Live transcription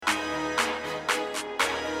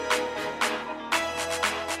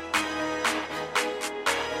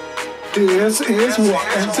This is what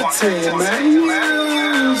entertainment music.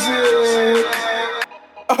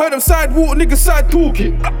 I heard them sidewalk niggas side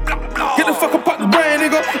talking. Get the fuck up out the brain,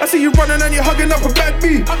 nigga. I see you running and you're hugging up a bad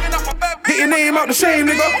B. Get your name out the shame,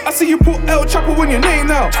 nigga. I see you put El Chapo in your name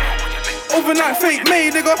now. Overnight fake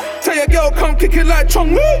made, nigga. Tell your girl come kick it like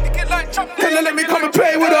Chong Woo. Tell her let me come and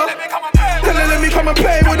play with her. Tell her let me come and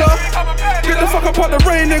play with her. Get the fuck up out the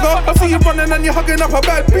rain, nigga. I see you running and you're hugging up a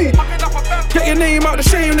bad B. Get your name out the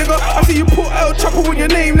shame, nigga. I see you put El Chapo in your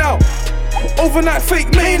name now. Overnight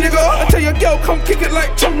fake made, nigga. I tell your girl come kick it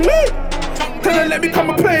like Chong Woo. Tell her let me come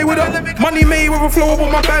and play with her. Money made with a flow, I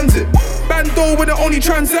want my bandit. Bando with the only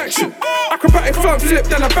transaction. Acrobatic front flip,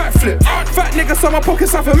 then a backflip. Fat nigga, so my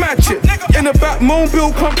pockets have a magic. In the back,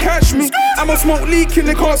 mobile can't catch me. I'm a smoke leaking,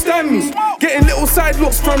 they can't stand me. Getting little side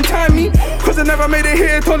looks from Tammy, cause I never made it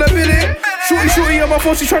here till I bid it. Shorty on my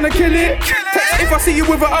phone, she tryna kill it. Text if I see you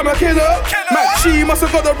with her, I'm a killer. Mac, she must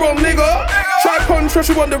have got the wrong nigga. Try contrast,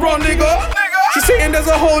 you want the wrong nigga. She saying there's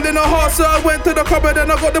a hole in her heart, so I went to the cupboard and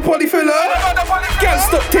I got the polyfiller. Girl,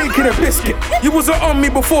 stop taking a biscuit. You wasn't on me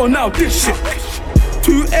before, now this shit.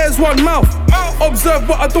 2 ears, 1 mouth. Observe,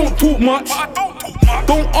 but I don't talk much.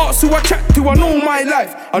 Don't ask who I chat to, I know my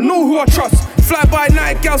life. I know who I trust. Fly by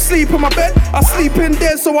night, girl, sleep in my bed. I sleep in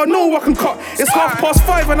there, so I know I can cut. It's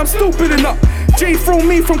 5:30 and I'm still building up. Jay throw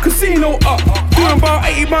me from casino up. Doing about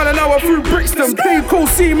 80 mile an hour through Brixton. Played cold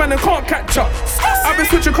sea, man, and can't catch up. I've been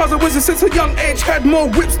switching cars and wizards since a young age. Had more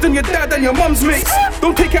whips than your dad and your mum's mates.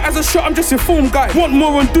 Don't take it as a shot, I'm just informed guy. Want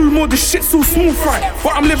more and do more, this shit's so smooth right.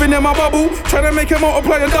 But I'm living in my bubble, trying to make it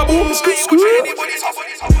multiply and double.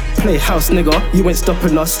 Play house, nigga, you ain't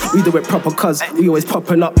stopping us. We do it proper, cuz we always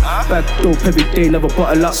popping up. Bad dope every day, never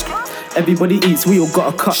bottle up. Everybody eats, we all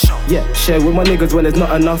got a cut. Yeah, share with my niggas when there's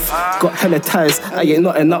not enough. Got hella ties, I ain't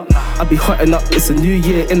nothing up. I be hotting up, it's a new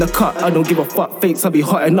year in the cut. I don't give a fuck, fakes, I be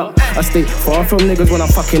hotting up. I stay far from niggas when I'm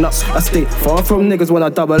fucking up. I stay far from niggas when I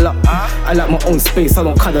double up. I like my own space, I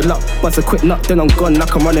don't cuddle up. Once a quick nut, then I'm gone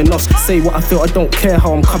like I'm running off. Say what I feel, I don't care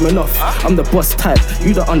how I'm coming off. I'm the boss type,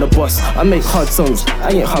 you the underboss. I make hard songs, I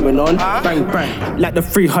ain't humming on. Bang bang, like the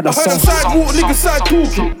 300 songs. I heard them sidewalk niggas side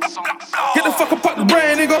talking. Get the fuck up out the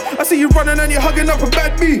brain, nigga. I see you running and you're hugging up a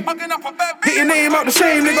bad B. Get your name out the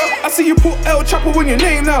shame, nigga. I see you put El Chapo in your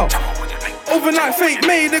name now. Overnight fake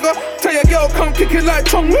made, nigga. Tell your girl come kick it like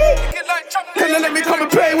Chong Woo. Tell her let me come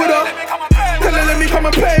and play with her. Tell her let me come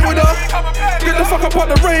and play with her. Get the fuck up out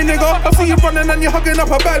the rain, nigga. I see you running and you're hugging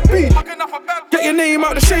up a bad B. Get your name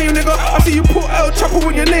out the shame, nigga. I see you put El Chapo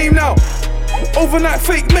in your name now. Overnight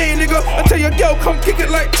fake made, nigga. I tell your girl come kick it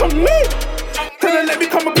like Chong Woo. Tell her let me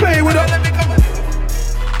come and play with her.